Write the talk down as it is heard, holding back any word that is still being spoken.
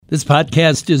This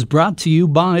podcast is brought to you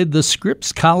by the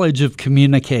Scripps College of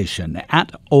Communication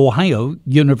at Ohio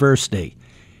University.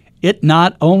 It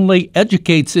not only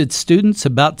educates its students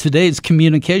about today's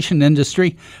communication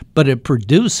industry, but it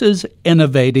produces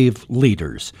innovative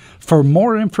leaders. For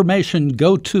more information,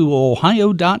 go to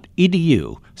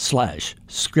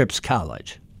ohio.edu/Scripps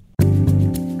College.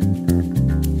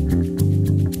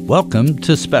 Welcome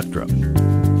to Spectrum.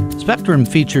 Spectrum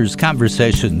features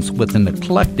conversations with an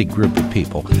eclectic group of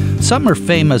people. Some are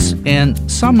famous and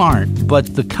some aren't,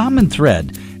 but the common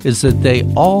thread is that they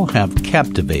all have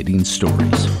captivating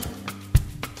stories.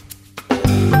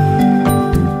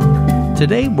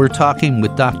 Today we're talking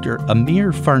with Dr.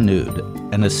 Amir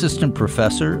Farnood, an assistant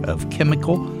professor of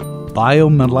chemical,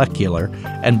 biomolecular,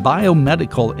 and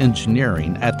biomedical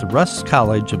engineering at the Rust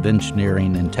College of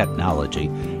Engineering and Technology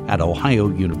at Ohio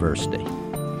University.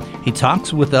 He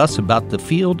talks with us about the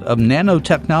field of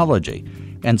nanotechnology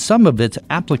and some of its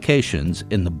applications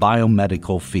in the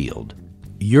biomedical field.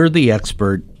 You're the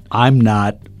expert. I'm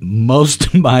not. Most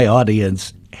of my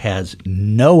audience has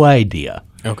no idea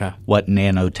what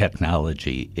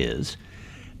nanotechnology is.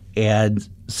 And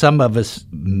some of us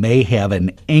may have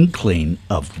an inkling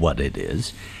of what it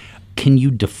is. Can you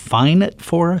define it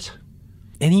for us?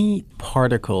 Any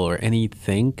particle or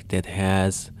anything that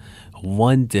has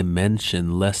one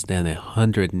dimension less than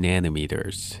 100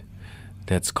 nanometers,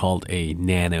 that's called a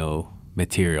nano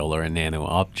material or a nano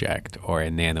object or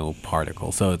a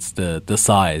nanoparticle. So it's the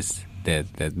size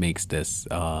that makes this,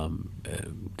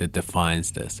 that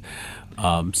defines this.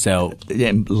 So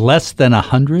less than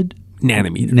 100?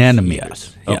 Nanometers.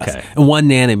 Nanometers. Yes. Okay. And 1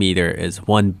 nanometer is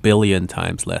 1 billion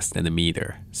times less than a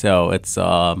meter. So it's,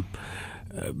 to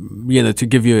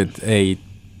give you a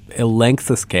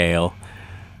length of scale,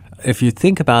 if you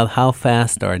think about how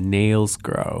fast our nails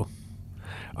grow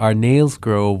 1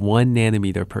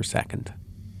 nanometer per second.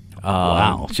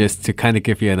 Wow. Just to kind of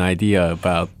give you an idea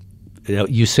about.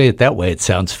 You say it that way, it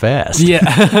sounds fast. Yeah.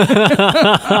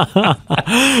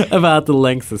 About the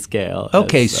length of scale.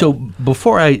 Okay, so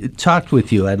before I talked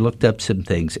with you, I looked up some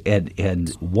things, and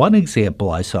one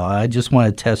example I saw, I just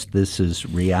want to test this as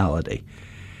reality,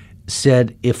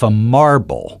 said if a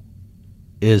marble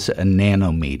is a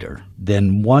nanometer,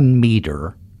 then 1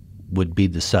 meter would be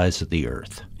the size of the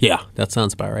Earth. Yeah, that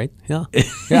sounds about right. Yeah.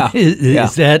 Yeah.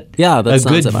 Is that a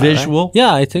good visual? Right.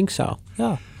 Yeah, I think so.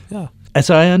 Yeah.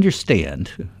 As I understand,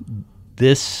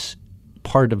 this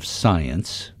part of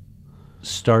science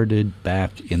started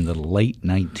back in the late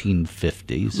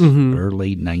 1950s,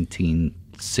 early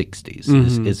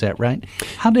 1960s. Is that right?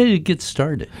 How did it get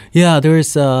started? Yeah,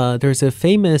 there's a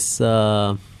famous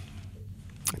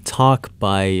talk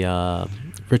by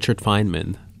Richard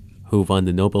Feynman, who won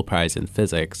the Nobel Prize in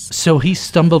Physics. So he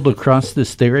stumbled across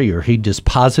this theory, or he just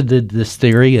posited this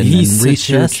theory and then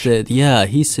researched?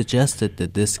 He suggested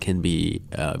that this can be,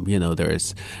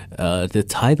 there's the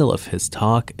title of his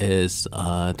talk is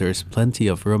There's Plenty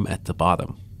of Room at the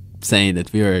Bottom, saying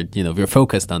that we're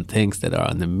focused on things that are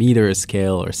on the meter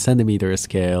scale or centimeter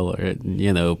scale, or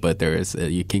but there's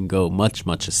you can go much,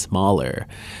 much smaller.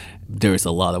 There's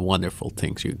a lot of wonderful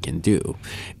things you can do.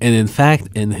 And in fact,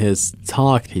 in his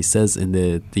talk, he says in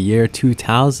the year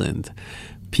 2000,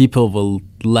 people will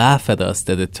laugh at us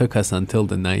that it took us until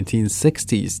the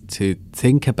 1960s to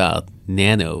think about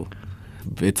nano.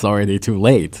 It's already too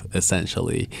late,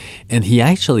 essentially. And he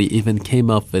actually even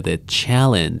came up with a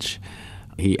challenge.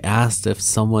 He asked if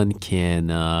someone can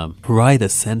write a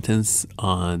sentence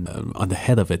on the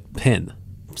head of a pin,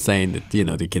 saying that you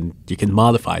can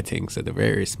modify things at a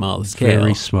very small scale.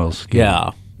 Very small scale.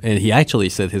 Yeah. And he actually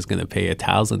said he's going to pay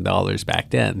 $1,000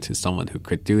 back then to someone who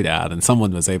could do that. And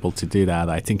someone was able to do that,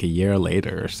 I think, a year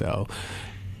later or so.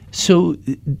 So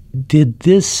did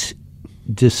this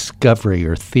discovery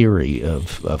or theory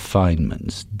of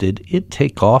Feynman's, did it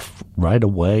take off right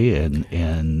away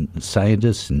and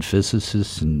scientists and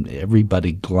physicists and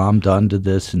everybody glommed onto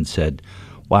this and said,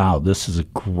 wow, this is a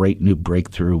great new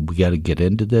breakthrough, we got to get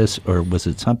into this? Or was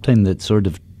it something that sort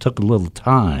of took a little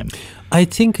time? I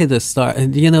think at the start,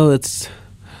 it's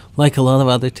like a lot of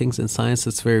other things in science,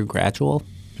 it's very gradual.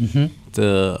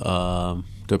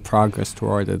 The progress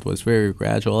toward it was very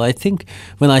gradual. I think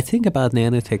when I think about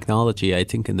nanotechnology, I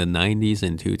think in the 90s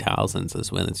and 2000s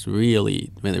is when it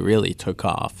really took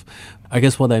off. I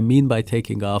guess what I mean by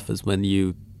taking off is when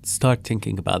you start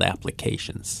thinking about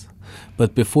applications.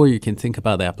 But before you can think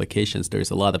about applications,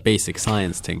 there's a lot of basic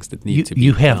science things that need to be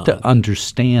You have done. to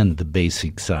understand the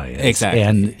basic science. Exactly.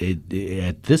 And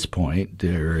at this point,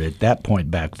 or at that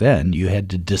point back then, you had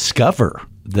to discover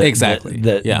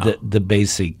the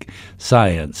basic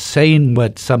science. Saying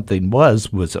what something was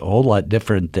a whole lot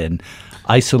different than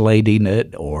isolating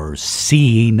it or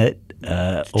seeing it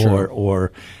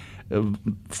or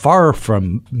far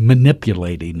from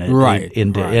manipulating it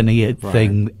into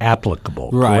anything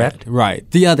applicable, correct? Right.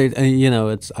 The other,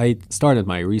 I started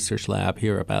my research lab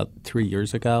here about 3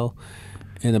 years ago.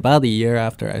 And about a year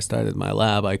after I started my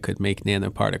lab, I could make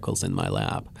nanoparticles in my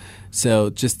lab. So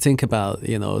just think about,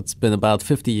 it's been about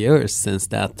 50 years since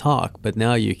that talk, but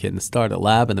now you can start a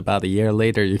lab and about a year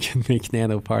later you can make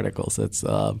nanoparticles.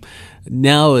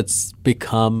 Now it's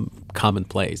become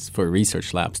commonplace for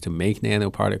research labs to make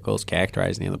nanoparticles,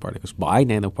 characterize nanoparticles, buy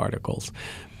nanoparticles.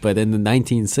 But in the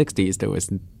 1960s, there was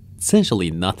essentially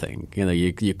nothing.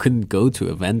 You couldn't go to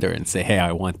a vendor and say, hey,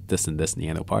 I want this and this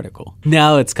nanoparticle.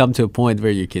 Now it's come to a point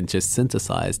where you can just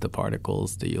synthesize the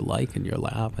particles that you like in your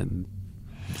lab and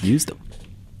use them.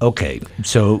 Okay,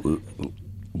 so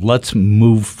let's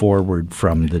move forward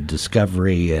from the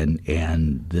discovery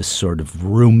and this sort of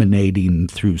ruminating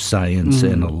through science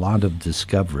and a lot of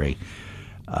discovery.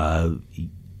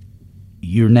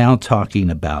 You're now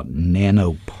talking about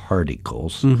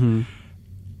nanoparticles.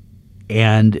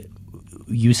 And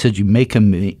you said you make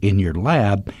them in your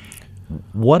lab.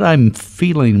 What I'm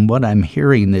feeling, what I'm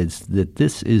hearing is that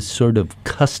this is sort of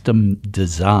custom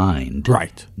designed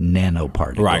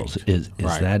nanoparticles. Right. Is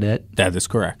that it? That is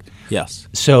correct. Yes.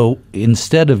 So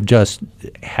instead of just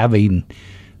having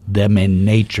them in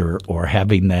nature or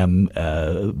having them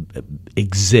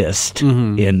exist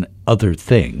in other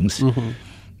things,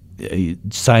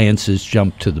 science has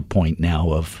jumped to the point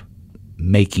now of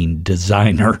making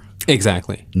designer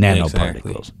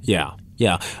nanoparticles. Yeah.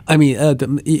 I mean,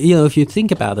 if you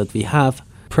think about it, we have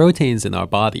proteins in our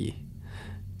body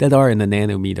that are in the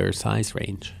nanometer size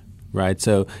range, right?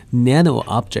 So nano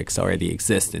objects already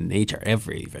exist in nature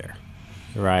everywhere,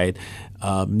 right?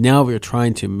 Now we're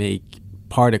trying to make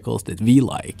particles that we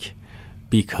like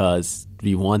because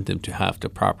we want them to have the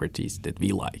properties that we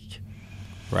like,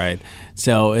 right?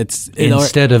 So it's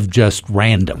instead of just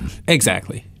random.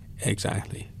 Exactly.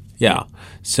 Yeah.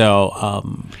 So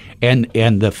and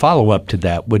the follow up to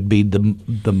that would be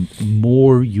the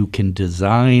more you can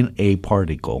design a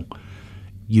particle,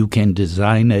 you can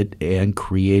design it and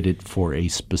create it for a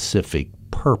specific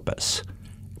purpose.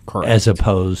 Correct. As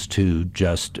opposed to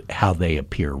just how they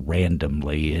appear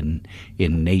randomly in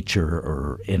nature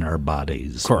or in our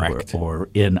bodies. Correct. Or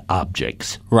in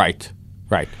objects. Right.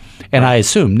 And I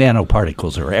assume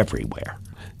nanoparticles are everywhere.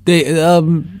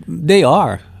 They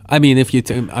are. I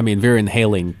mean, we're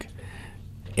inhaling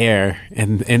air,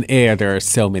 and in air there are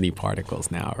so many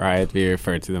particles now, right? We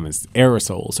refer to them as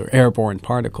aerosols or airborne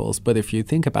particles. But if you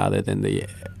think about it, in the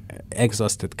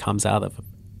exhaust that comes out of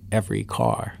every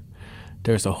car,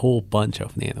 there's a whole bunch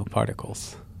of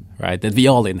nanoparticles, right, that we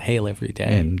all inhale every day.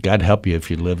 And God help you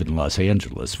if you live in Los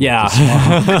Angeles. Yeah.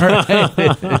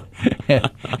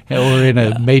 Or in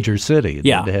a major city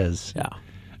that has... Yeah.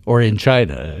 Or in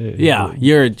China. Yeah,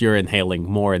 you're inhaling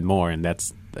more and more, and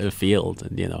that's a field,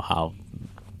 and how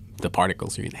the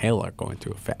particles you inhale are going to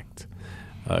affect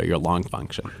your lung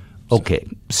function. Okay,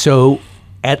 so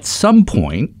at some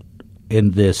point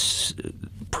in this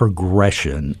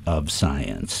progression of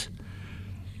science,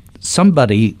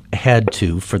 somebody had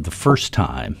to, for the first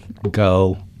time,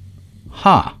 go,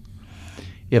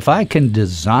 if I can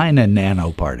design a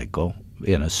nanoparticle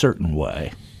in a certain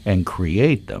way and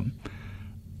create them,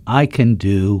 I can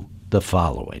do the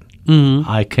following.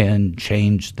 I can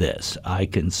change this. I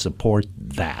can support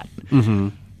that.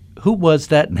 Who was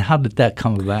that, and how did that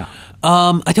come about?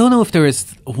 I don't know if there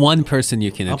is one person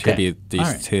you can attribute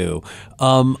these to.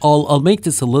 I'll make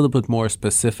this a little bit more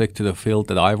specific to the field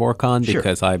that I work on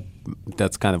because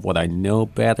that's kind of what I know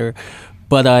better.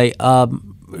 But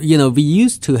we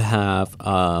used to have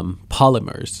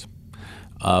polymers.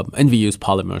 And we use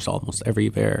polymers almost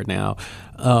everywhere now.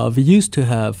 We used to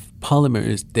have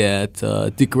polymers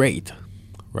that degrade,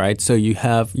 right? So you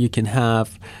can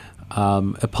have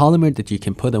a polymer that you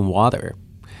can put in water,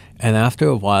 and after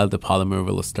a while the polymer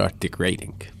will start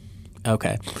degrading.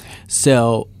 Okay,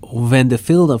 so when the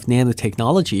field of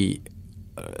nanotechnology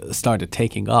started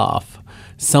taking off,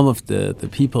 some of the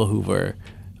people who were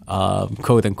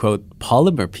quote-unquote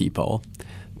polymer people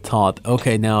thought,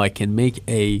 okay, now I can make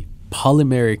a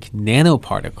polymeric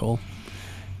nanoparticle,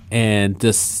 and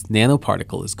this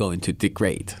nanoparticle is going to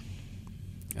degrade.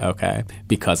 Okay,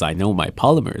 because I know my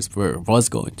polymers was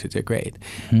going to degrade.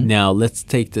 Now let's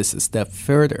take this a step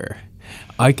further.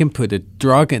 I can put a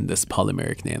drug in this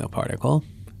polymeric nanoparticle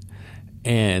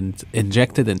and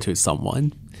inject it into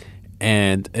someone.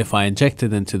 And if I inject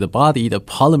it into the body, the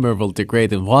polymer will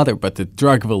degrade in water, but the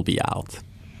drug will be out.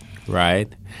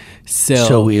 right?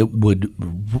 So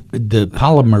the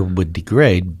polymer would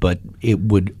degrade, but it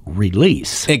would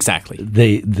release exactly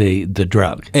the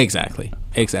drug. Exactly.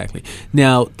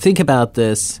 Now think about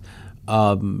this.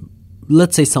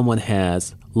 Let's say someone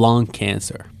has lung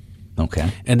cancer.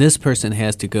 Okay. And this person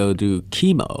has to go do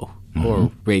chemo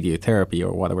or radiotherapy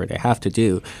or whatever they have to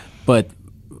do. But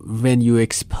when you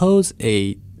expose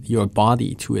your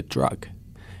body to a drug,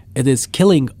 it is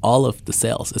killing all of the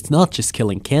cells. It's not just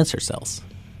killing cancer cells,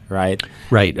 right?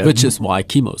 Right. Which is why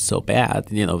chemo is so bad,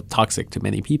 toxic to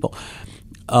many people.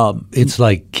 It's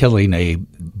like killing a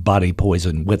body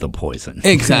poison with a poison.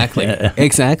 Exactly.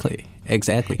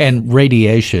 And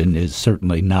radiation is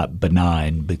certainly not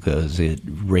benign because it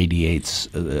radiates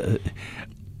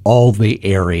all the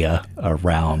area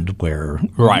around where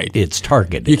it's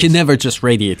targeted. You can never just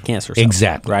radiate cancer cells.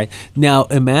 Exactly. Right? Now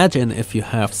imagine if you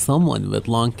have someone with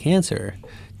lung cancer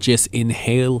just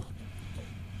inhale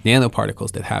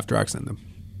nanoparticles that have drugs in them.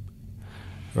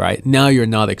 Right? Now you're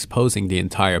not exposing the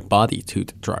entire body to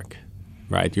the drug.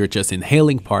 Right? You're just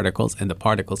inhaling particles, and the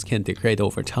particles can degrade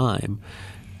over time,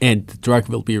 and the drug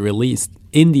will be released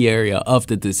in the area of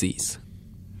the disease.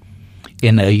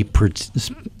 In a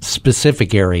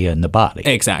specific area in the body.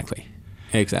 Exactly.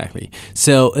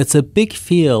 So it's a big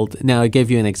field. Now, I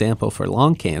gave you an example for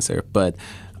lung cancer, but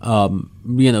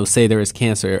say there is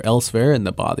cancer elsewhere in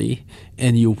the body,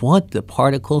 and you want the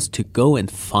particles to go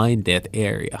and find that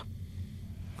area,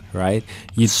 right?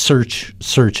 You search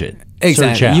it. Exactly.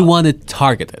 Search out. You want to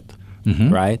target it,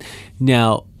 right?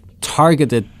 Now,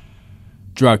 targeted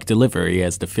drug delivery,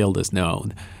 as the field is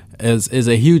known, is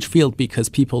a huge field because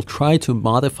people try to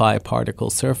modify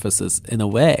particle surfaces in a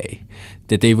way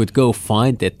that they would go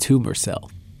find that tumor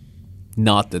cell,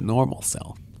 not the normal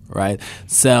cell, right?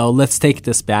 So let's take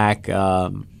this back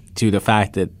to the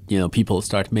fact that people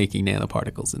start making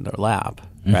nanoparticles in their lab,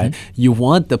 right? You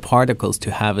want the particles to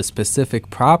have a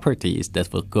specific properties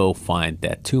that will go find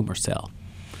that tumor cell.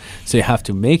 So you have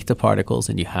to make the particles,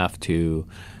 and you have to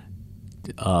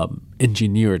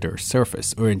engineer their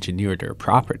surface or engineer their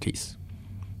properties,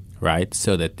 right?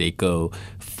 So that they go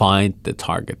find the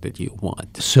target that you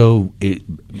want. So,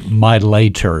 my lay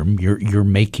term, you're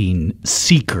making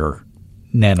seeker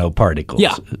nanoparticles.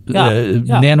 Yeah.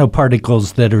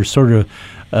 Nanoparticles that are sort of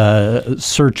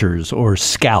searchers or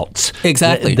scouts.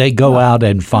 Exactly. They go out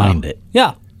and find it.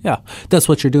 Yeah, that's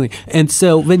what you're doing. And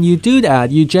so when you do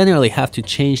that, you generally have to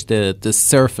change the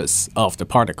surface of the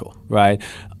particle, right?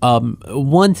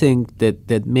 One thing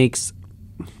that makes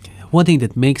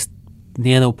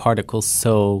nanoparticles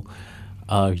so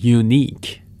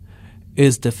unique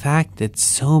is the fact that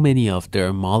so many of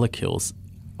their molecules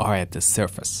are at the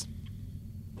surface.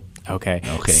 Okay.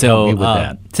 So help me with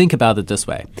that. Think about it this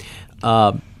way.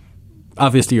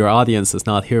 Obviously, your audience is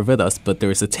not here with us, but there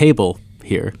is a table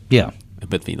here. Yeah.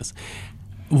 Between us.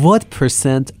 What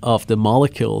percent of the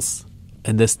molecules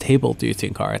in this table do you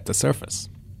think are at the surface?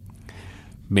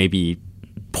 Maybe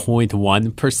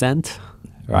 0.1%,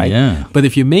 right? Yeah. But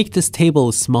if you make this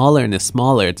table smaller and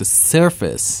smaller, the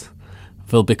surface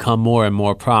will become more and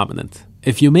more prominent.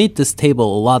 If you made this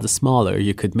table a lot smaller,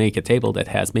 you could make a table that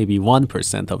has maybe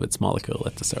 1% of its molecule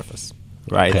at the surface.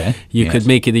 Right? Okay. You could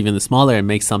make it even smaller and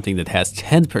make something that has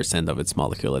 10% of its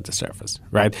molecule at the surface,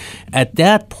 right? At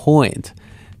that point,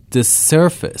 the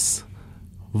surface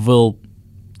will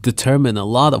determine a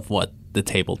lot of what the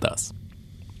table does.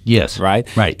 Yes. Right?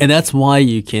 Right. And that's why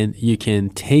you can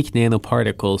take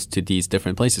nanoparticles to these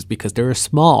different places because they're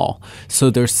small, so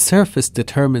their surface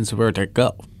determines where they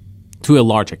go to a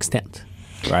large extent,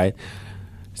 right?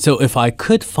 So if I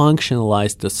could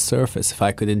functionalize the surface, if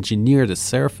I could engineer the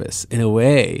surface in a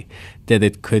way that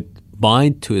it could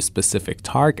bind to a specific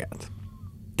target,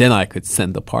 then I could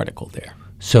send the particle there.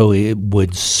 So it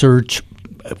would search,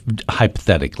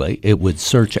 hypothetically, it would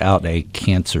search out a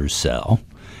cancer cell,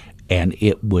 and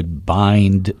it would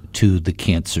bind to the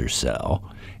cancer cell,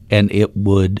 and it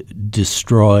would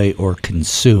destroy or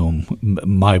consume,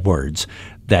 my words,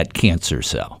 that cancer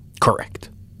cell. Correct.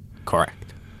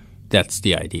 That's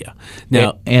the idea.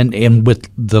 Now, and with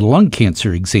the lung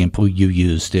cancer example you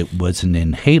used, it was an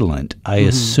inhalant. I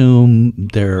assume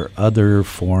there are other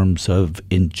forms of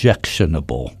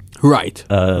injectionable right.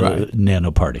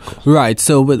 nanoparticles. Right.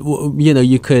 So,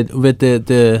 you could with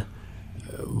the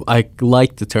I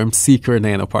like the term seeker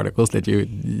nanoparticles that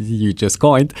you just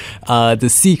coined. The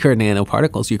seeker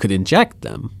nanoparticles, you could inject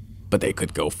them, but they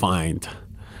could go find.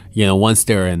 Once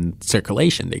they're in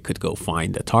circulation, they could go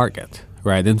find a target.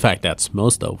 Right. In fact, that's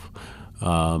most of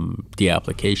the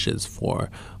applications for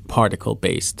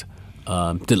particle-based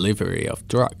delivery of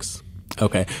drugs.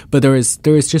 Okay, but there is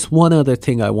just one other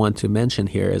thing I want to mention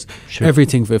here is Sure.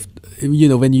 everything with,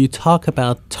 when you talk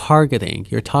about targeting,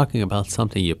 you're talking about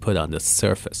something you put on the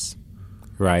surface,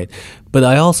 right? But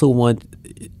I also want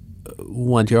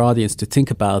your audience to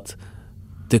think about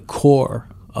the core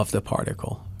of the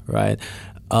particle, right?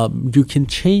 You can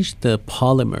change the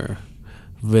polymer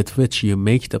with which you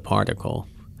make the particle,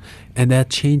 and that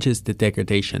changes the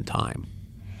degradation time.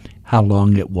 How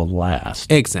long it will last.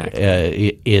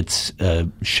 Exactly. Its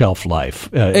shelf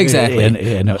life. Exactly.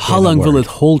 How long will it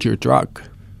hold your drug?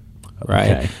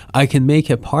 Right. Okay. I can make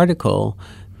a particle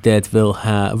that will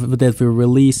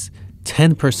release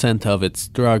 10% of its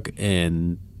drug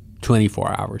in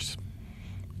 24 hours.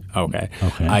 Okay.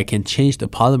 I can change the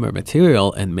polymer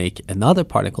material and make another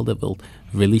particle that will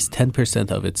release 10%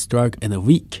 of its drug in a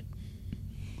week.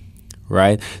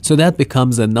 Right, so that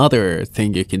becomes another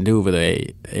thing you can do with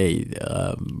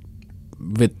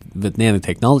with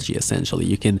nanotechnology. Essentially,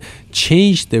 you can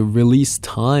change the release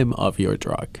time of your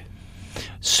drug,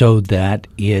 so that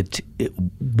it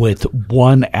with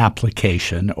one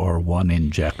application or one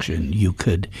injection, you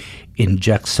could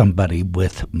inject somebody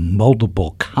with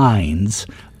multiple kinds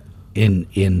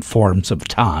in forms of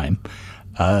time.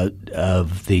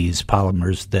 Of these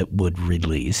polymers that would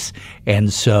release,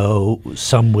 and so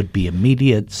some would be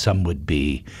immediate, some would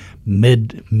be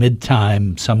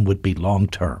mid-time, some would be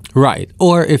long-term. Right.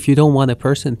 Or if you don't want a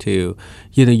person to,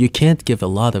 you can't give a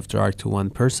lot of drug to one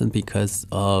person because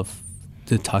of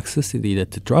the toxicity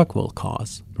that the drug will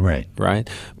cause. Right. Right.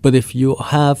 But if you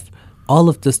have all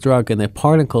of this drug in a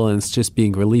particle and it's just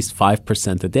being released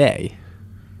 5% a day,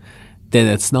 then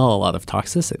it's not a lot of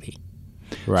toxicity.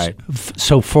 Right.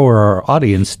 So for our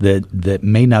audience that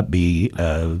may not be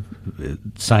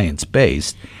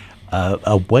science-based,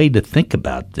 a way to think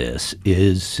about this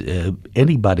is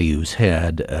anybody who's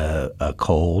had a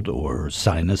cold or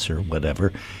sinus or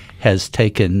whatever has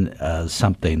taken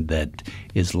something that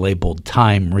is labeled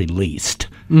time-released.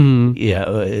 Mm-hmm. Yeah,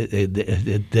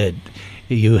 that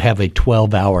you have a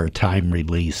 12-hour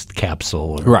time-released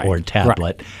capsule or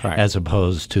tablet as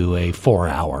opposed to a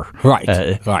 4-hour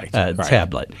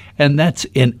tablet. And that's,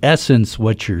 in essence,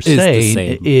 what you're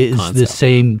saying is the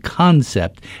same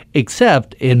concept,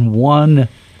 except in one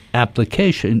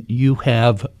application you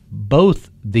have both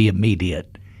the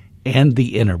immediate and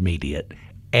the intermediate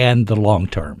and the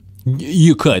long-term.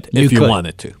 You could if you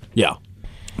wanted to, yeah.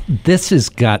 This has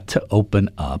got to open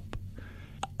up.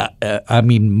 I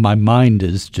mean, my mind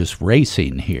is just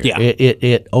racing here. Yeah.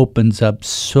 It opens up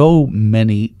so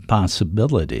many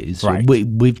possibilities. Right.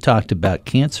 We've talked about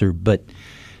cancer, but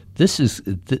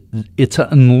it's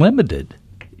unlimited.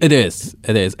 It is,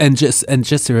 and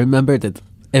just to remember that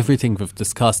everything we've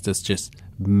discussed is just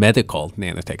medical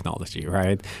nanotechnology,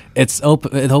 right? It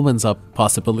opens up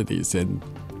possibilities in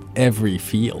every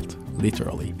field.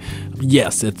 Literally.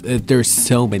 Yes, there's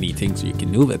so many things you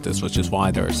can do with this, which is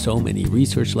why there are so many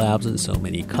research labs and so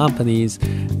many companies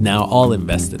now all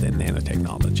invested in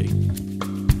nanotechnology.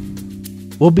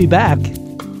 We'll be back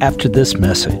after this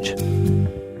message.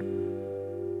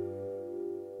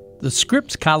 The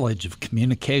Scripps College of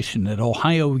Communication at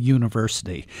Ohio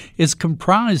University is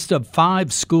comprised of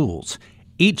 5 schools,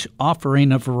 each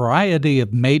offering a variety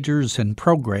of majors and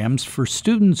programs for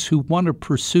students who want to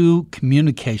pursue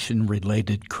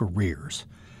communication-related careers.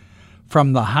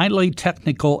 From the highly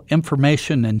technical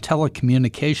information and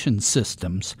telecommunications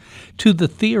systems to the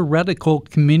theoretical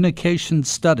communication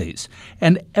studies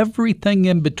and everything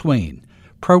in between,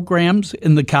 programs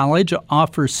in the college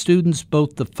offer students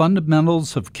both the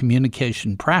fundamentals of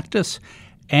communication practice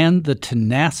and the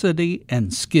tenacity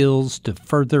and skills to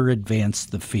further advance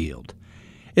the field.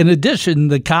 In addition,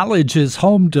 the college is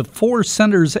home to 4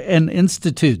 centers and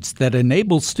institutes that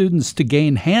enable students to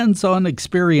gain hands-on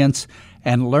experience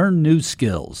and learn new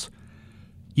skills.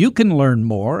 You can learn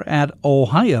more at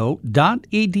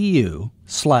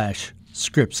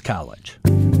ohio.edu/Scripps College.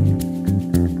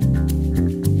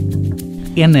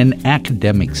 In an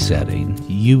academic setting,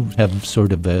 you have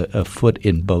sort of a foot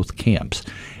in both camps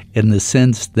in the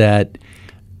sense that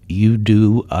you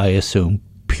do, I assume,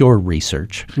 pure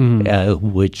research,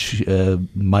 which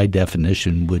my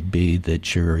definition would be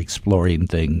that you're exploring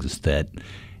things that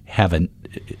haven't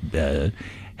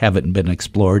been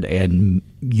explored, and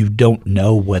you don't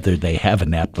know whether they have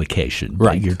an application.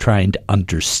 Right. You're trying to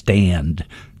understand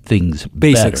things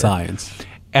Basic better. science.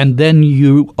 And then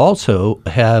you also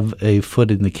have a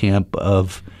foot in the camp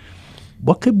of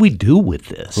what could we do with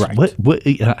this? Right.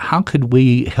 How could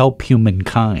we help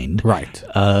humankind? Right.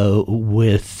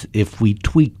 With if we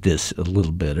tweak this a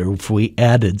little bit, or if we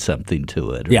added something to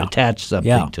it, or attached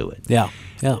something to it. Yeah.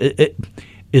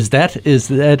 Is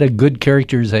that a good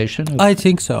characterization? I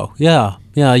think so. Yeah.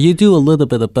 Yeah. You do a little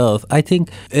bit of both. I think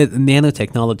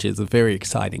nanotechnology is a very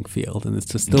exciting field, and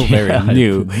it's still very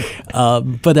new.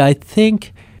 But I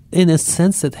think, in a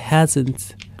sense, it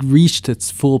hasn't reached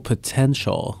its full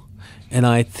potential. And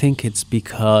I think it's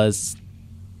because,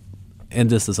 and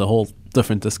this is a whole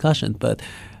different discussion, but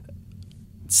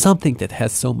something that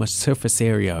has so much surface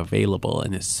area available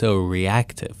and is so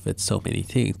reactive with so many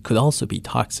things could also be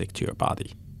toxic to your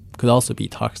body, could also be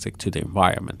toxic to the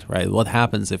environment, right? What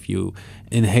happens if you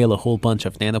inhale a whole bunch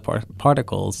of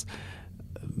nanoparticles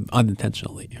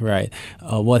unintentionally, right?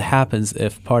 What happens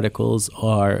if particles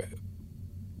are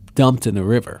dumped in a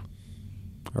river,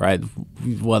 right?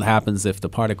 What happens if the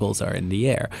particles are in the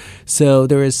air? So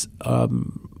there is a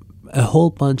whole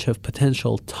bunch of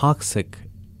potential toxic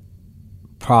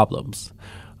problems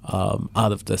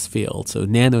out of this field. So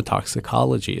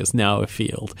nanotoxicology is now a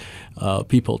field.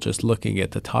 People just looking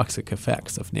at the toxic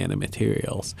effects of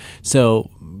nanomaterials. So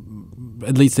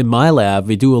at least in my lab,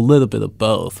 we do a little bit of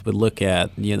both. We look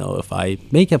at, if I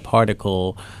make a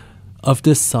particle of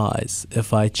this size,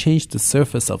 if I change the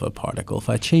surface of a particle, if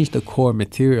I change the core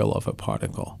material of a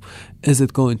particle, is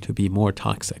it going to be more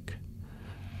toxic?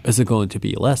 Is it going to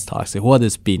be less toxic? What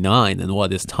is benign and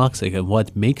what is toxic, and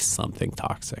what makes something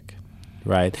toxic,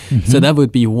 right? Mm-hmm. So that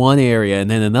would be one area. And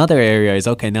then another area is,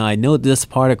 okay, now I know this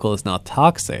particle is not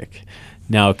toxic.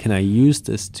 Now, can I use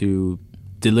this to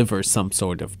deliver some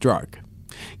sort of drug?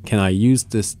 Can I use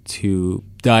this to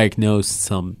diagnose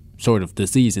some sort of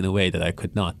disease in a way that I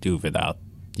could not do without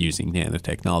using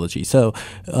nanotechnology? So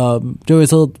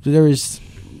there is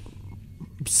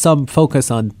some focus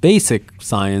on basic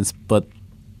science, but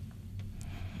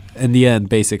in the end,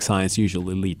 basic science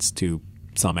usually leads to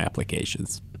some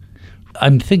applications.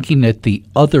 I'm thinking at the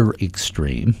other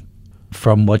extreme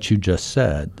from what you just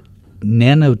said,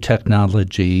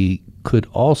 nanotechnology could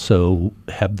also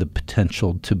have the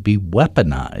potential to be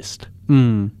weaponized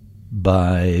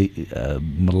by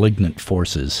malignant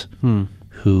forces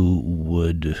who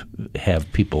would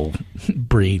have people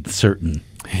breathe certain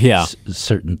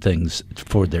things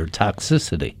for their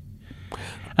toxicity.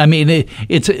 I mean,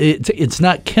 it's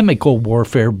not chemical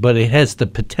warfare, but it has the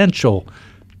potential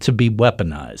to be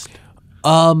weaponized.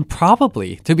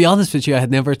 Probably. To be honest with you, I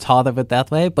had never thought of it that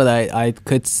way, but I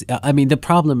could. I mean, the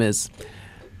problem is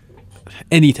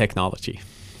any technology,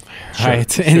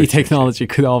 right? Any technology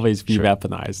could always be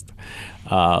weaponized,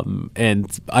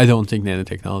 and I don't think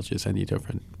nanotechnology is any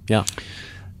different. Yeah.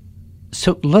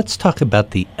 So let's talk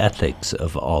about the ethics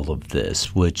of all of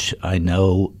this, which I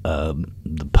know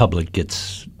the public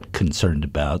gets concerned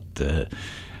about.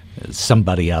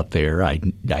 Somebody out there, I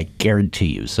guarantee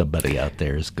you somebody out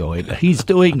there is going, he's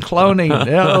doing cloning.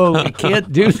 No, we can't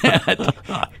do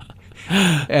that.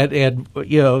 and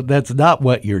that's not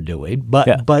what you're doing.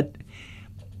 But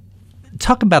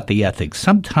talk about the ethics.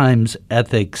 Sometimes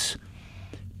ethics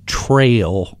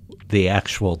trail the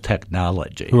actual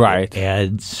technology, right?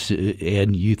 And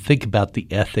you think about the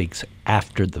ethics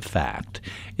after the fact.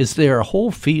 Is there a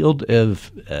whole field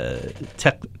of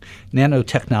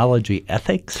nanotechnology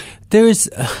ethics?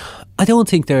 I don't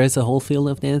think there is a whole field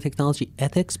of nanotechnology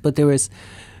ethics, but there's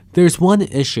one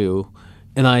issue,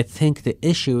 and I think the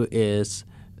issue is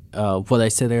what I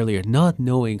said earlier: not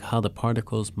knowing how the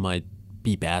particles might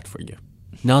be bad for you,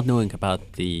 not knowing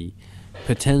about the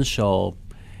potential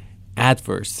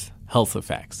adverse health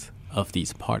effects of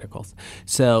these particles.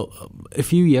 So a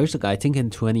few years ago, I think in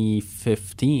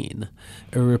 2015,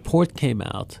 a report came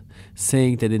out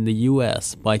saying that in the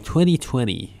U.S., by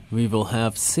 2020, we will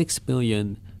have 6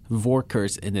 million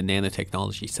workers in the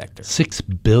nanotechnology sector. 6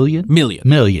 billion?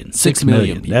 Million. 6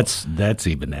 million people. That's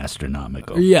even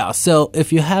astronomical. Yeah. So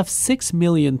if you have 6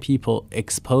 million people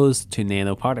exposed to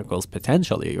nanoparticles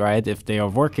potentially, right? If they are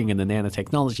working in the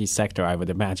nanotechnology sector, I would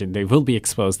imagine they will be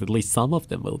exposed. At least some of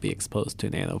them will be exposed to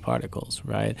nanoparticles,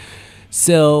 right?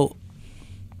 So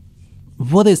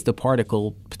what is the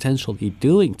particle potentially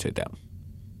doing to them,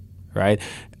 right?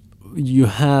 You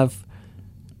have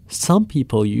some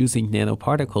people using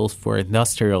nanoparticles for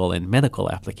industrial and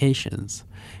medical applications.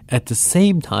 At the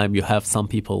same time, you have some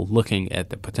people looking at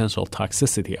the potential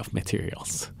toxicity of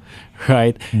materials,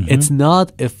 right? Mm-hmm. It's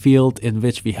not a field in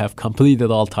which we have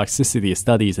completed all toxicity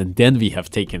studies and then we have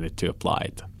taken it to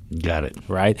apply it. Got it.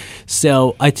 Right?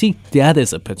 So I think that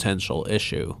is a potential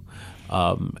issue.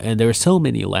 And there are so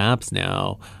many labs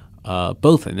now,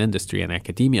 both in industry and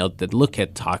academia, that look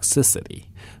at toxicity.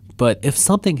 But if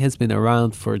something has been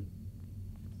around for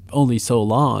only so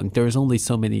long, there's only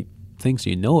so many things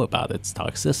you know about its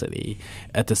toxicity.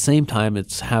 At the same time,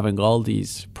 it's having all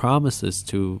these promises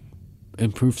to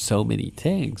improve so many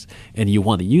things, and you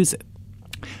want to use it.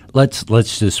 Let's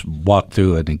just walk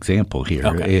through an example here.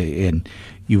 Okay. And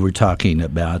you were talking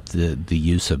about the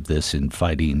use of this in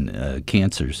fighting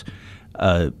cancers.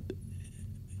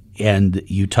 And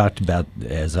you talked about,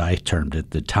 as I termed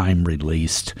it, the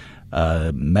time-released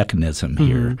mechanism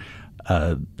here.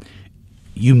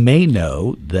 You may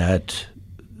know that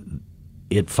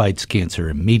it fights cancer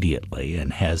immediately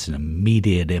and has an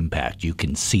immediate impact. You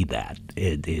can see that.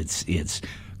 It's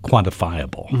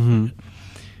quantifiable.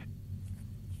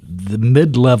 The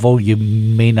mid-level, you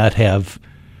may not have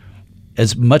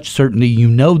as much certainty. You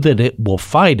know that it will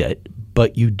fight it,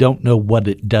 but you don't know what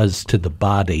it does to the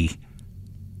body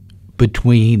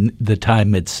between the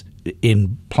time it's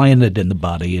implanted in the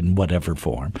body in whatever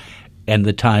form and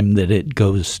the time that it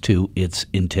goes to its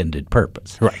intended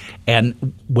purpose. Right.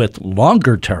 And with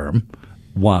longer-term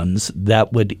ones,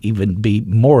 that would even be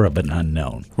more of an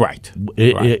unknown. Right.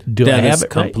 Do I have it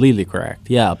completely right? correct.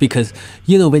 Yeah, because,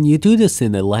 when you do this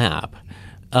in a lab,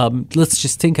 let's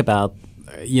just think about,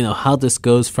 how this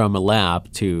goes from a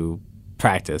lab to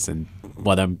practice. And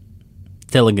what I'm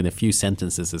telling in a few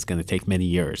sentences is going to take many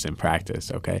years in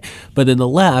practice, okay? But in the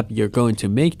lab, you're going to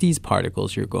make these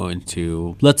particles. You're going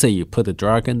to, let's say you put a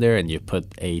drug in there and you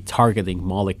put a targeting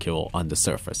molecule on the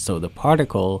surface. So the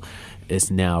particle is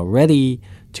now ready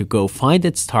to go find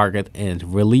its target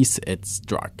and release its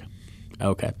drug.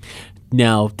 Okay.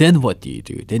 Now, then what do?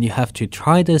 Then you have to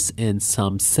try this in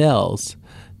some cells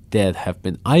that have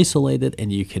been isolated,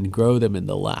 and you can grow them in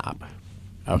the lab.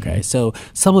 Okay. So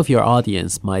some of your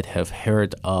audience might have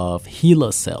heard of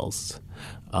HeLa cells,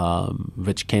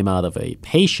 which came out of a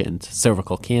patient,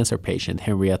 cervical cancer patient,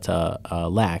 Henrietta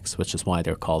Lacks, which is why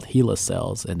they're called HeLa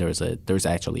cells. And there's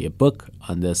actually a book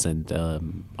on this, and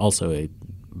also a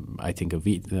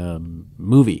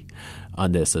movie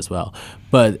on this as well.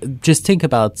 But just think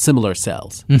about similar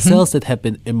cells, cells that have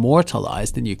been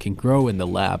immortalized and you can grow in the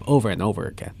lab over and over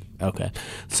again. Okay,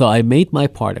 so I made my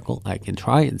particle. I can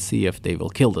try and see if they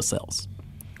will kill the cells,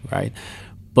 right?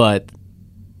 But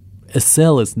a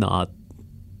cell is not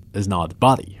a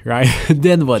body, right?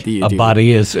 Then what do you do? A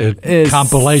body is a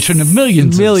compilation of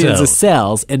millions of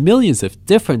cells and millions of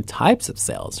different types of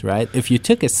cells, right? If you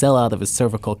took a cell out of a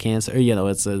cervical cancer,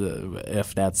 that's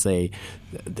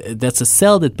a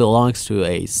cell that belongs to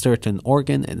a certain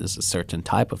organ and is a certain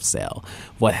type of cell.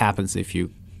 What happens if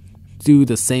you do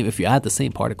the same, if you add the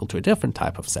same particle to a different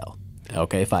type of cell?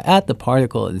 Okay, if I add the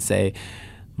particle and say,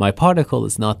 my particle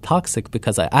is not toxic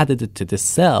because I added it to this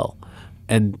cell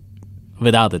and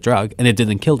without a drug, and it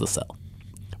didn't kill the cell.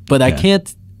 But I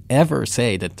can't ever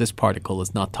say that this particle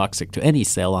is not toxic to any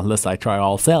cell unless I try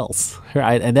all cells,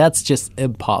 right? And that's just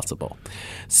impossible.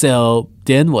 So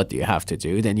then what do you have to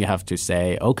do? Then you have to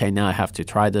say, okay, now I have to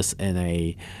try this in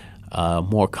a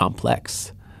more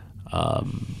complex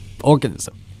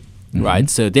organism, right?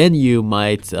 So then you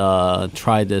might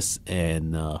try this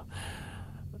in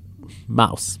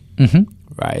mouse,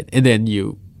 right? And then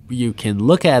you can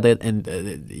look at it and,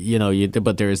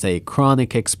 but there's a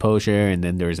chronic exposure and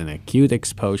then there's an acute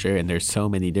exposure, and there's so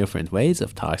many different ways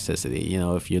of toxicity.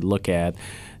 If you look at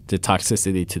the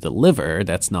toxicity to the liver,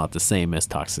 that's not the same as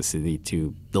toxicity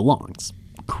to the lungs.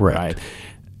 Correct. Right?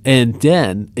 And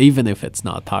then even if it's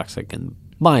not toxic in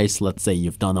mice, let's say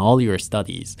you've done all your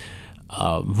studies,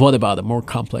 what about a more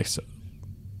complex,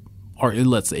 or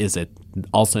is it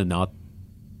also not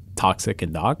toxic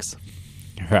in dogs?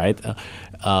 Right?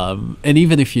 And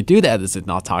even if you do that, is it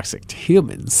not toxic to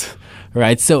humans?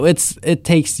 Right? So it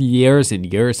takes years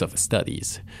and years of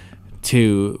studies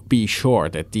to be sure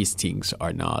that these things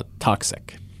are not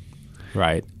toxic,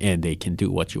 right? And they can do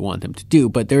what you want them to do.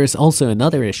 But there is also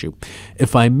another issue.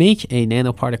 If I make a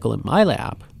nanoparticle in my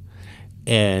lab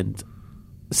and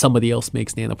somebody else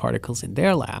makes nanoparticles in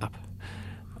their lab,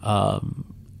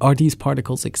 are these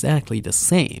particles exactly the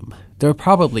same? They're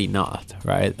probably not,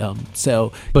 right?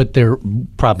 But there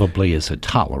probably is a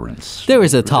tolerance. There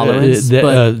is a tolerance,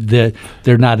 but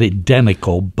they're not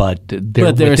identical, but they're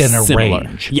within a similar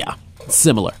range. Yeah,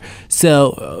 similar.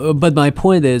 So, but my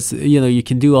point is, you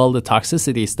can do all the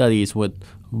toxicity studies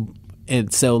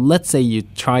and so let's say you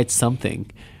tried something,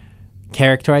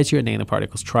 characterize your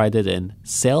nanoparticles, tried it in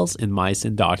cells, in mice,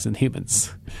 in dogs, and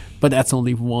humans, but that's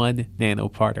only one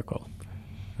nanoparticle.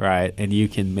 Right, and you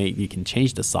can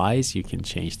change the size, you can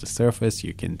change the surface,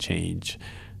 you can change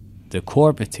the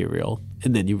core material,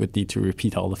 and then you would need to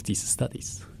repeat all of these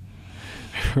studies.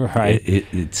 Right,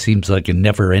 it seems like a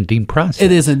never-ending process.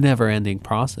 It is a never-ending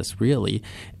process, really.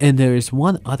 And there's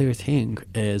one other thing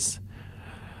is,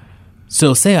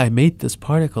 so say I made this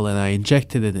particle and I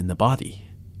injected it in the body.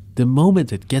 The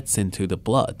moment it gets into the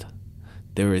blood,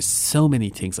 there is so many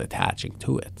things attaching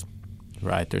to it,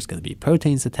 right? There's going to be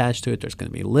proteins attached to it. There's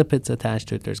going to be lipids attached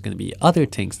to it. There's going to be other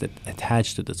things that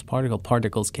attach to this particle.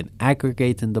 Particles can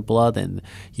aggregate in the blood, and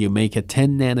you make a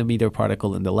 10 nanometer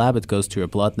particle in the lab. It goes to your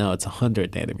blood. Now it's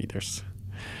 100 nanometers,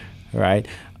 right?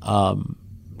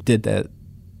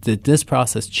 Did this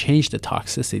process change the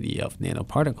toxicity of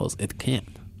nanoparticles? It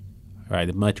can. Right,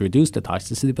 it might reduce the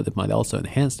toxicity, but it might also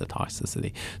enhance the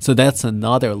toxicity. So that's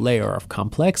another layer of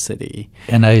complexity.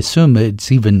 And I assume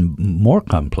it's even more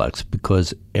complex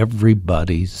because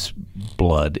everybody's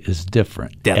blood is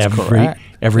different. That's correct.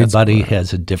 Everybody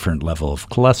has a different level of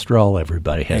cholesterol.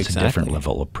 Everybody has a different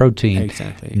level of protein.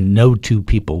 Exactly. No two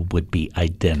people would be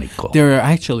identical. There are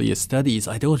actually studies.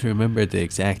 I don't remember the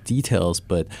exact details,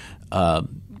 but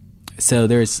so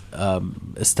there's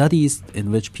studies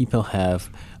in which people have,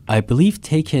 I believe,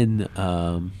 taken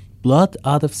blood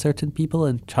out of certain people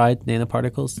and tried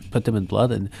nanoparticles, put them in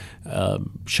blood, and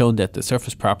shown that the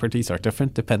surface properties are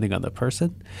different depending on the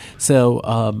person. So,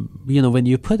 when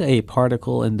you put a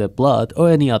particle in the blood or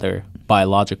any other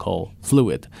biological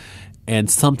fluid and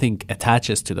something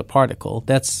attaches to the particle,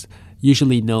 that's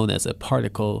usually known as a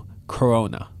particle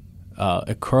corona.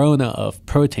 A corona of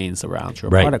proteins around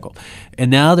your particle. And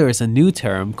now there is a new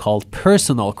term called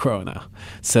personal corona.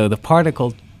 So the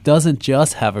particle doesn't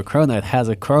just have a corona, it has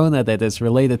a corona that is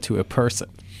related to a person.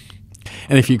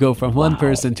 And if you go from one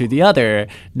person to the other,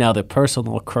 now the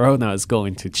personal corona is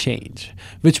going to change,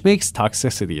 which makes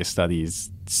toxicity studies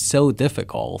so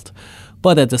difficult.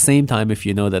 But at the same time, if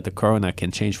you know that the corona can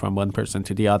change from one person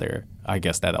to the other, I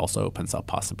guess that also opens up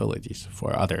possibilities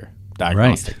for other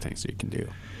diagnostic things you can do.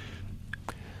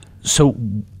 So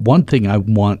one thing I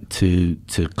want to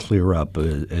clear up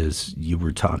as you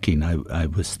were talking, I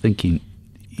was thinking,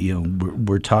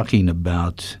 we're talking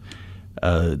about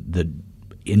the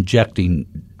injecting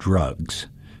drugs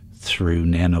through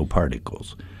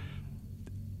nanoparticles.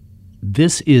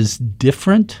 This is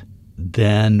different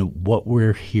than what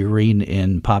we're hearing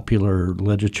in popular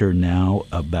literature now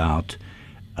about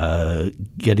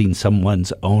getting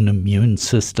someone's own immune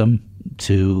system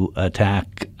to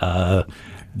attack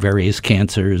various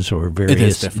cancers or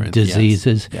various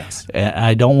diseases. Yes.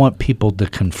 I don't want people to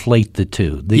conflate the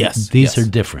two. These are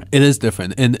different. It is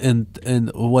different.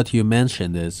 And what you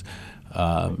mentioned is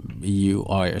you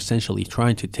are essentially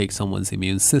trying to take someone's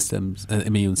immune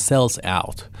cells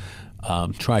out,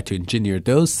 try to engineer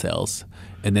those cells,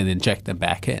 and then inject them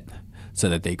back in so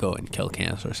that they go and kill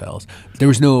cancer cells. There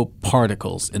is no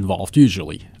particles involved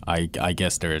usually. I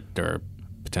guess there are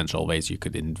potential ways you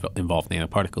could involve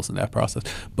nanoparticles in that process.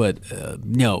 But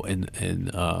no, in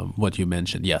what you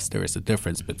mentioned, yes, there is a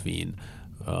difference between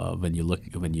when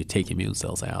you take immune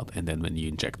cells out and then when you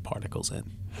inject particles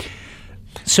in.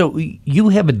 So you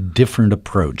have a different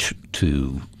approach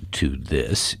to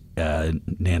this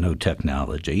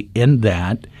nanotechnology in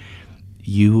that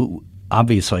you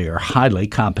obviously are highly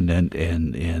competent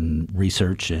in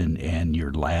research and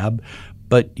your lab,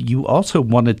 but you also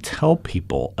want to tell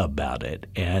people about it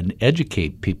and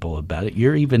educate people about it.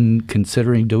 You're even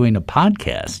considering doing a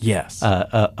podcast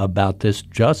about this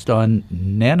just on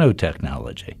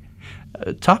nanotechnology.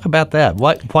 Talk about that.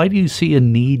 Why do you see a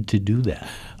need to do that?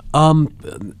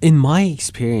 In my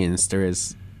experience, there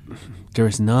is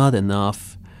not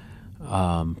enough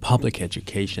public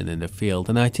education in the field,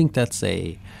 and I think that's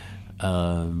a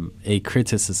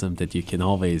criticism that you can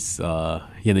always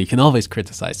you can always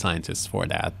criticize scientists for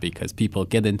that, because people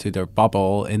get into their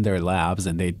bubble in their labs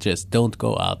and they just don't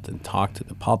go out and talk to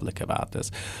the public about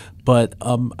this. But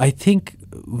I think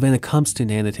when it comes to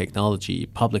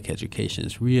nanotechnology, public education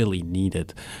is really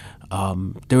needed.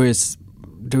 There is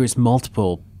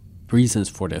multiple reasons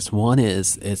for this. One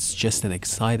is it's just an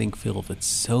exciting field with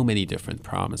so many different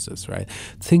promises, right?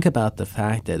 Think about the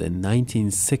fact that in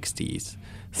 1960s,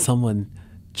 someone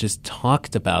just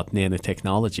talked about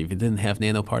nanotechnology. We didn't have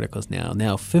nanoparticles now.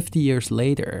 Now, 50 years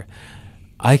later,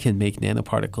 I can make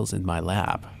nanoparticles in my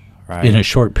lab, right? In a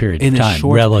short period of time,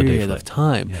 relatively.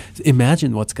 Yeah.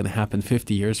 Imagine what's going to happen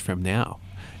 50 years from now.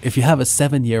 If you have a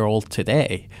 7-year-old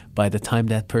today, by the time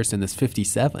that person is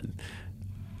 57,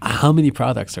 how many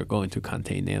products are going to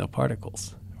contain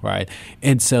nanoparticles, right?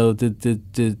 And so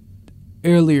the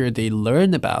earlier they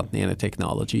learn about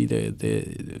nanotechnology,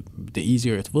 the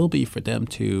easier it will be for them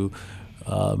to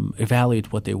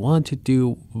evaluate what they want to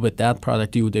do with that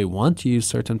product. Do they want to use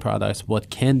certain products?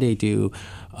 What can they do?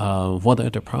 What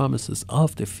are the promises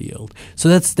of the field? So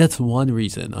that's one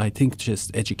reason. I think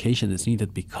just education is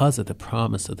needed because of the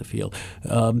promise of the field.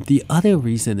 The other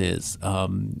reason is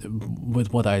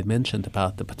with what I had mentioned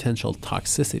about the potential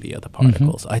toxicity of the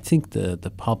particles. I think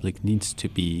the public needs to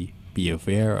be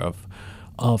aware of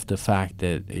of the fact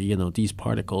that, these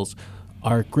particles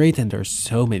are great, and there's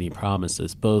so many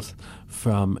promises, both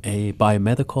from a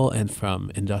biomedical and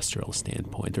from industrial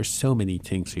standpoint. There's so many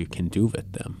things you can do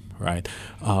with them, right?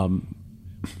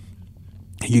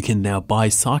 You can now buy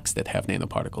socks that have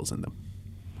nanoparticles in them,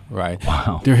 right?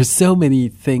 Wow. There are so many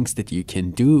things that you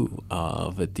can do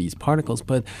with these particles,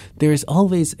 but there's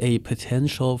always a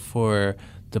potential for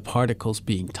the particles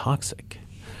being toxic,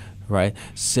 right?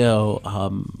 So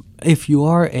if you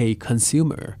are a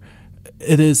consumer,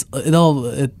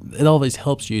 it always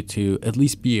helps you to at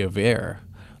least be aware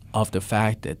of the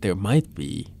fact that there might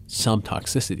be some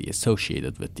toxicity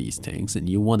associated with these things, and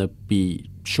you want to be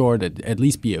sure that at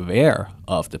least be aware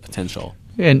of the potential.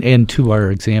 And to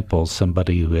our example,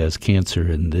 somebody who has cancer,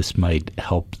 and this might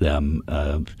help them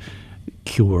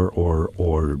cure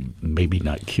or maybe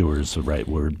not cure is the right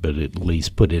word, but at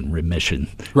least put in remission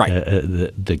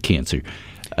the cancer.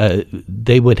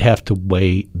 They would have to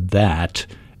weigh that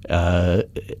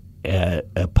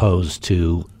opposed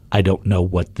to, I don't know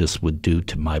what this would do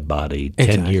to my body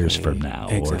 10 years from now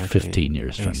or 15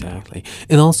 years from now.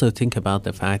 And also think about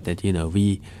the fact that,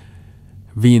 we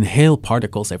inhale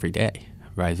particles every day,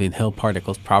 right? We inhale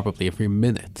particles probably every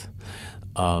minute.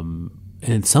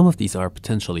 And some of these are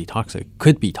potentially toxic,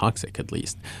 could be toxic at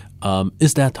least.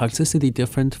 Is that toxicity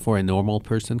different for a normal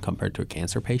person compared to a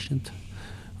cancer patient?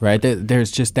 Right,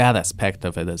 there's just that aspect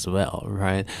of it as well,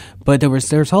 right? But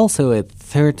there's also a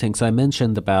third thing. So I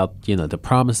mentioned about the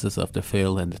promises of the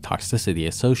field and the toxicity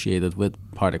associated with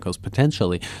particles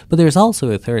potentially. But there's also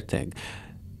a third thing.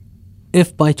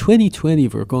 If by 2020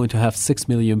 we're going to have 6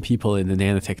 million people in the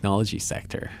nanotechnology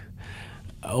sector,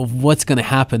 what's going to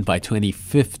happen by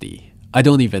 2050? I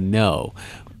don't even know.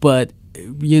 But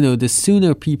the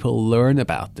sooner people learn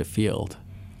about the field,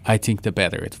 I think the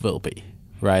better it will be.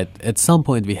 Right. At some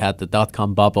point, we had the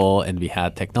dot-com bubble, and we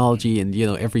had technology, and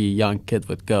every young kid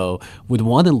would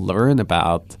want to learn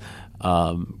about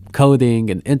coding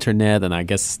and internet, and I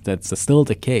guess that's still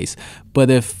the case.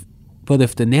 But if the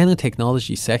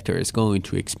nanotechnology sector is going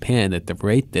to expand at the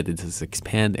rate that it is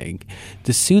expanding,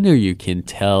 the sooner you can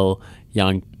tell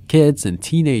young kids and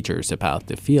teenagers about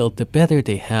the field, the better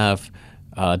they have,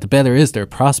 the better is their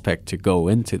prospect to go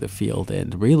into the field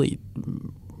and really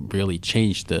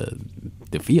change the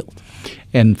field.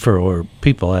 And for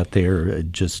people out there,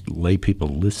 just lay people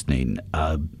listening,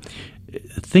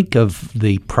 think of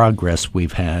the progress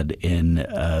we've had in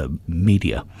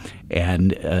media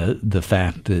and the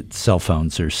fact that cell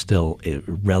phones are still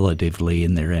relatively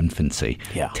in their infancy.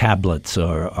 Yeah. Tablets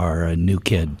are a new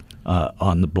kid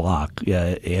on the block.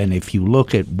 And if you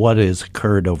look at what has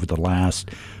occurred over the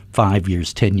last 5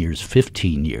 years, 10 years,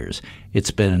 15 years, it's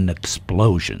been an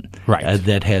explosion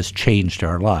that has changed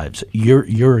our lives. You're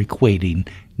equating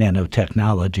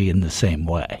nanotechnology in the same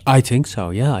way. I think so,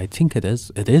 yeah. I think it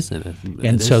is.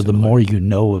 And so the more you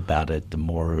know about it, the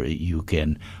more you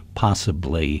can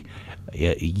possibly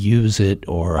use it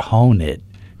or hone it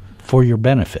for your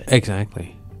benefit.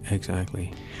 Exactly.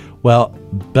 Well,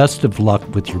 best of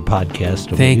luck with your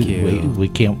podcast. Thank you. We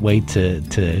can't wait to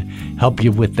help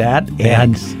you with that.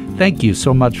 Thanks. And thank you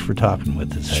so much for talking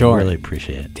with us. Sure. I really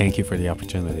appreciate it. Thank you for the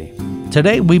opportunity.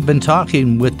 Today we've been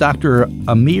talking with Dr.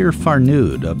 Amir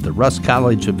Farnood of the Rust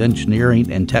College of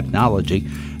Engineering and Technology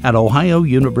at Ohio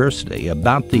University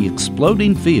about the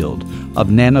exploding field of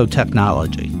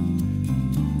nanotechnology.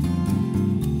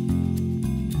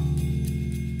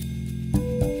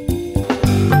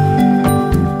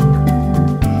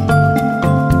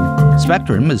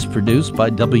 Spectrum is produced by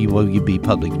WOUB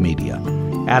Public Media.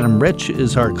 Adam Rich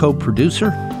is our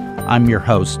co-producer. I'm your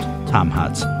host, Tom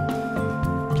Hudson.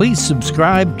 Please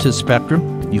subscribe to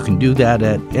Spectrum. You can do that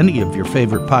at any of your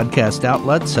favorite podcast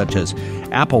outlets, such as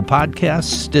Apple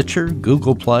Podcasts, Stitcher,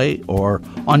 Google Play, or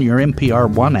on your NPR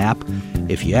One app.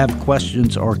 If you have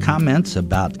questions or comments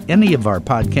about any of our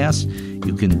podcasts,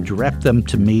 you can direct them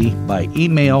to me by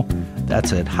email.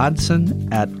 That's at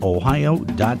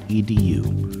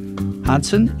hodson@ohio.edu.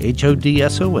 Hodson,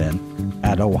 Hodson,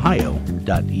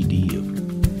 @ohio.edu.